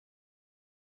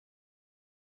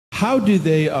how do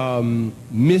they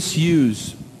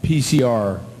misuse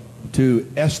PCR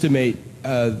to estimate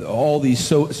all these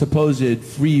supposed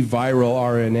free viral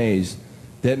RNAs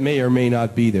that may or may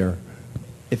not be there?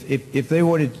 If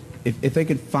they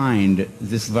could find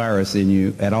this virus in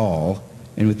you at all,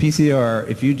 and with PCR,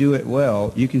 if you do it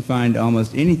well, you can find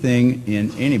almost anything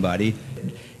in anybody.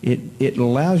 It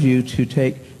allows you to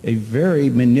take a very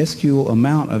minuscule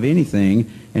amount of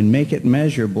anything and make it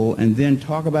measurable, and then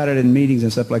talk about it in meetings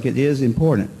and stuff like it is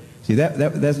important. See,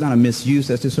 that's not a misuse,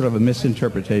 that's just sort of a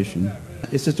misinterpretation.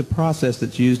 It's just a process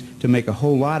that's used to make a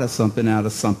whole lot of something out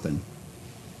of something.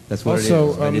 That's what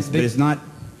also, it is. But it's not,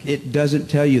 it doesn't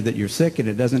tell you that you're sick, and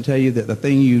it doesn't tell you that the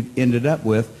thing you ended up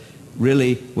with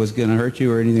really was going to hurt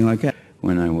you or anything like that.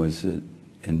 When I was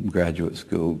in graduate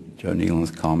school, Joe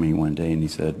Nealons called me one day and he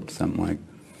said something like,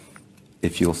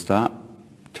 if you'll stop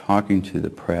talking to the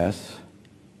press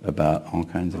about all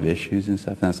kinds of issues and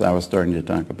stuff, and I was starting to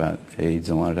talk about AIDS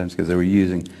a lot of times because they were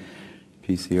using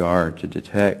PCR to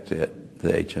detect it,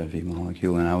 the HIV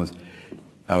molecule, and I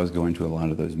was going to a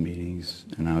lot of those meetings,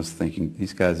 and I was thinking,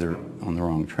 these guys are on the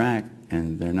wrong track,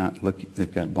 and they're not looking,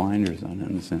 they've got blinders on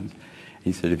in a sense.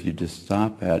 He said, if you just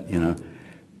stop at,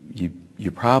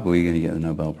 you're probably going to get the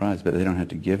Nobel Prize, but they don't have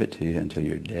to give it to you until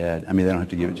you're dead. I mean, they don't have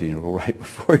to give it to you right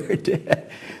before you're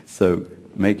dead. So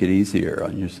make it easier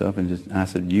on yourself. And just, I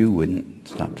said, you wouldn't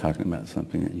stop talking about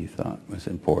something that you thought was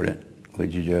important,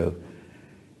 would you, Joe?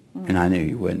 And I knew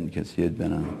you wouldn't, because he had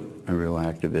been a real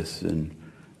activist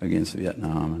against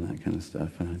Vietnam and that kind of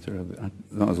stuff. And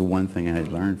that was the one thing I had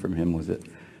learned from him, was that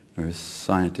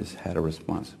scientists had a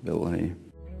responsibility.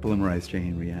 Polymerase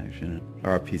chain reaction,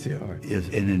 or PCR, is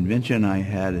an invention I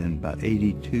had in about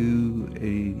 82,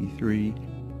 83.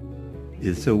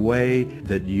 It's a way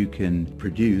that you can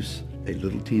produce a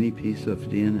little teeny piece of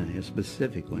DNA, a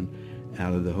specific one,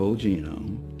 out of the whole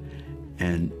genome,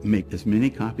 and make as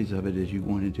many copies of it as you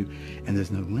wanted to, and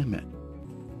there's no limit.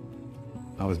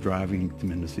 I was driving to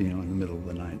Mendocino in the middle of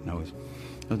the night, and I was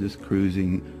just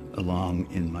cruising along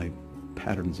in my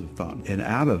patterns of thought. And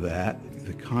out of that,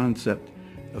 the concept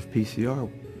of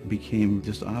PCR became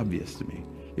just obvious to me.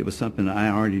 It was something I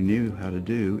already knew how to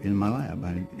do in my lab.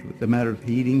 It was a matter of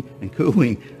heating and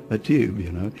cooling a tube,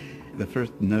 The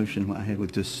first notion I had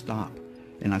was just stop.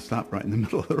 And I stopped right in the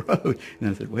middle of the road. And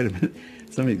I said, wait a minute,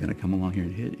 somebody's going to come along here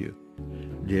and hit you.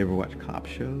 Do you ever watch cop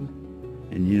shows?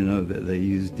 And you know that they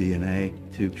use DNA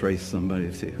to trace somebody,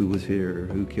 to say who was here or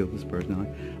who killed this person.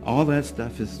 All that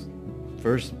stuff is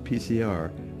first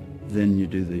PCR, then you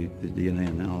do the DNA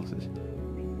analysis.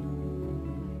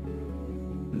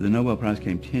 The Nobel Prize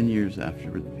came 10 years after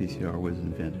the PCR was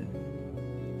invented.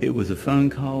 It was a phone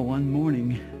call one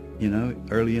morning,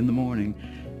 early in the morning,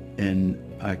 and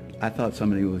I thought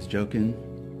somebody was joking.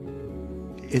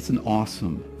 It's an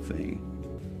awesome thing.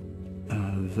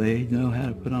 They know how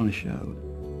to put on a show.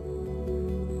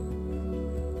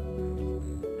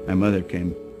 My mother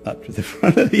came up to the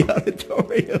front of the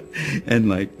auditorium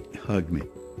and hugged me.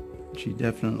 She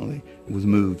definitely was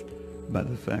moved by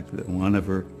the fact that one of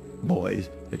her boys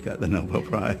had got the Nobel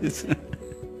Prize.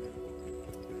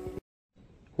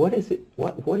 What is it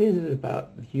about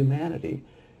humanity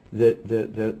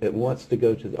that wants to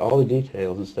go to all the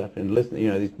details and stuff and listen?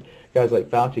 These guys like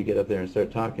Fauci get up there and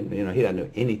start talking. He doesn't know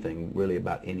anything really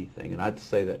about anything, and I'd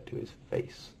say that to his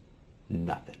face.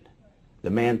 Nothing.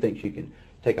 The man thinks you can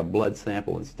take a blood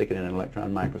sample and stick it in an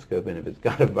electron microscope, and if it's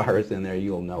got a virus in there,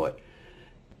 you'll know it.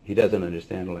 He doesn't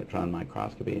understand electron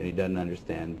microscopy, and he doesn't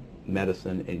understand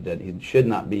medicine, and he should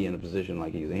not be in a position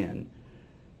like he's in.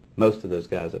 Most of those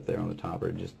guys up there on the top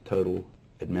are just total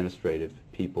administrative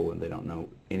people, and they don't know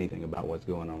anything about what's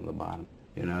going on the bottom.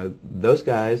 Those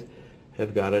guys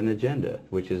have got an agenda,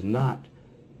 which is not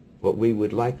what we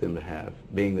would like them to have,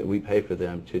 being that we pay for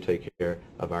them to take care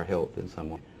of our health in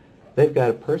some way. They've got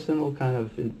a personal kind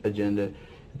of agenda.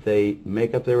 They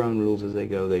make up their own rules as they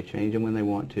go. They change them when they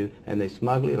want to, and they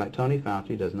smugly, like Tony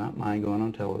Fauci, does not mind going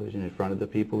on television in front of the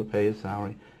people that pay his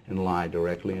salary and lie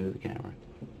directly into the camera.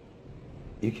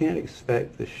 You can't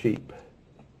expect the sheep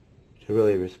to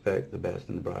really respect the best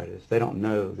and the brightest. They don't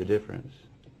know the difference,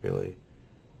 really.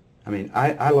 I mean,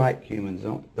 I like humans.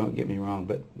 Don't get me wrong,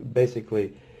 but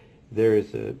basically, the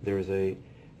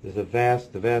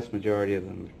vast majority of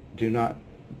them do not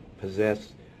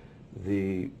possess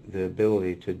the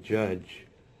ability to judge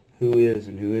who is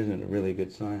and who isn't a really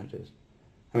good scientist.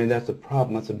 I mean, that's a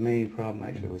problem. That's a main problem,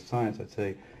 actually, with science, I'd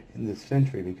say, in this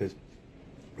century, because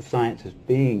science is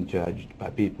being judged by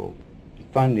people.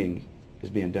 Funding is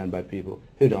being done by people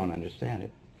who don't understand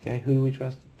it. Okay, who do we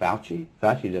trust? Fauci?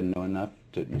 Fauci doesn't know enough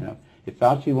to, If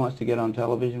Fauci wants to get on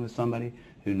television with somebody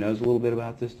who knows a little bit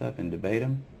about this stuff and debate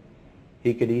him,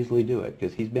 he could easily do it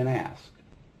because he's been asked.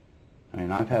 I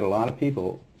mean, I've had a lot of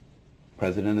people,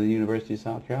 President of the University of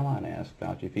South Carolina asked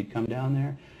Fauci if he'd come down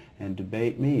there and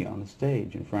debate me on the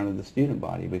stage in front of the student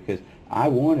body, because I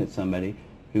wanted somebody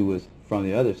who was from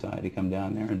the other side to come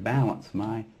down there and balance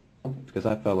my, because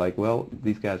I felt like, well,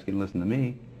 these guys can listen to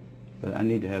me, but I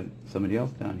need to have somebody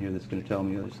else down here that's going to tell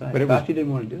me the other side. But Fauci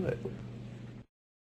didn't want to do it.